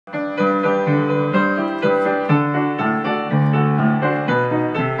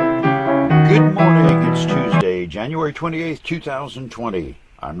January 28th, 2020.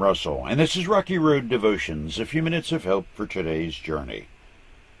 I'm Russell, and this is Rocky Road Devotions, a few minutes of help for today's journey.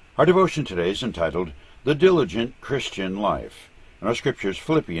 Our devotion today is entitled, The Diligent Christian Life, and our scripture is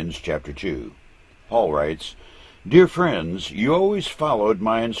Philippians chapter 2. Paul writes, Dear friends, you always followed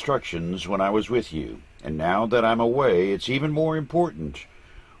my instructions when I was with you, and now that I'm away, it's even more important.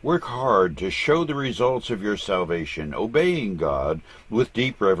 Work hard to show the results of your salvation, obeying God with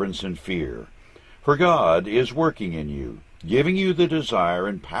deep reverence and fear. For God is working in you, giving you the desire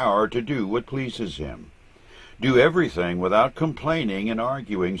and power to do what pleases Him. Do everything without complaining and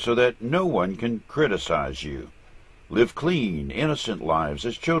arguing so that no one can criticize you. Live clean, innocent lives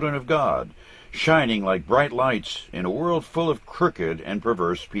as children of God, shining like bright lights in a world full of crooked and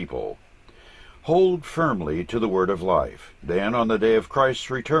perverse people. Hold firmly to the word of life. Then, on the day of Christ's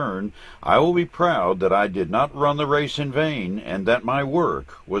return, I will be proud that I did not run the race in vain and that my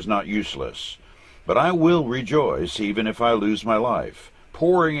work was not useless. But I will rejoice even if I lose my life,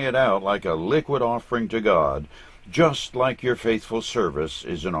 pouring it out like a liquid offering to God, just like your faithful service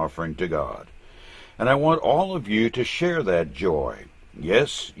is an offering to God. And I want all of you to share that joy.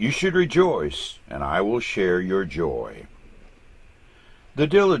 Yes, you should rejoice, and I will share your joy. The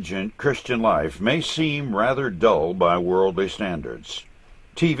diligent Christian life may seem rather dull by worldly standards.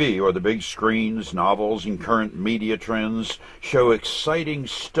 TV or the big screens, novels, and current media trends show exciting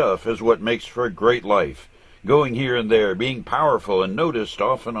stuff as what makes for a great life, going here and there, being powerful and noticed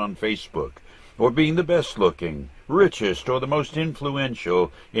often on Facebook, or being the best-looking, richest, or the most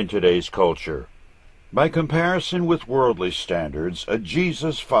influential in today's culture. By comparison with worldly standards, a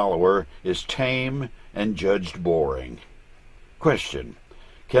Jesus follower is tame and judged boring. Question: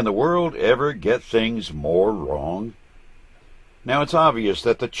 can the world ever get things more wrong? Now, it's obvious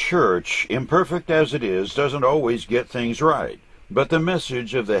that the church, imperfect as it is, doesn't always get things right. But the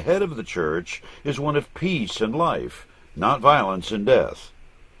message of the head of the church is one of peace and life, not violence and death.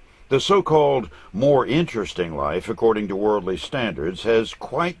 The so-called more interesting life, according to worldly standards, has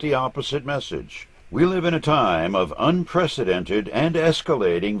quite the opposite message. We live in a time of unprecedented and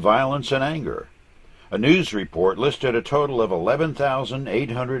escalating violence and anger. A news report listed a total of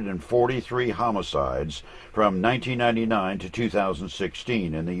 11,843 homicides from 1999 to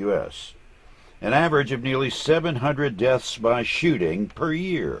 2016 in the U.S., an average of nearly 700 deaths by shooting per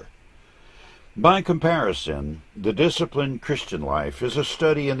year. By comparison, the disciplined Christian life is a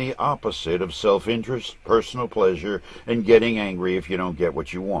study in the opposite of self-interest, personal pleasure, and getting angry if you don't get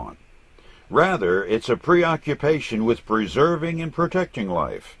what you want. Rather, it's a preoccupation with preserving and protecting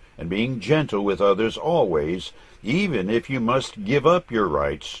life, and being gentle with others always, even if you must give up your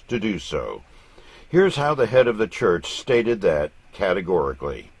rights to do so. Here's how the head of the church stated that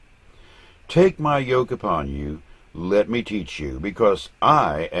categorically. Take my yoke upon you, let me teach you, because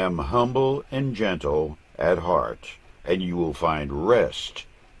I am humble and gentle at heart, and you will find rest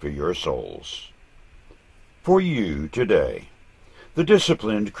for your souls. For you today, the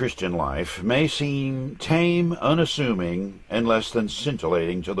disciplined Christian life may seem tame, unassuming, and less than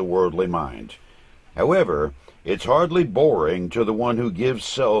scintillating to the worldly mind. However, it's hardly boring to the one who gives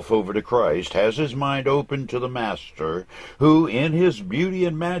self over to Christ, has his mind open to the Master, who, in his beauty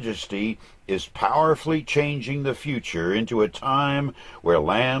and majesty, is powerfully changing the future into a time where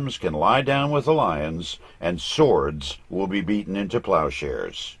lambs can lie down with the lions, and swords will be beaten into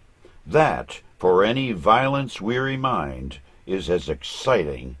plowshares. That, for any violence-weary mind, is as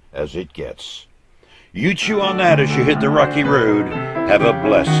exciting as it gets. You chew on that as you hit the rocky road. Have a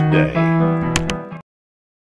blessed day.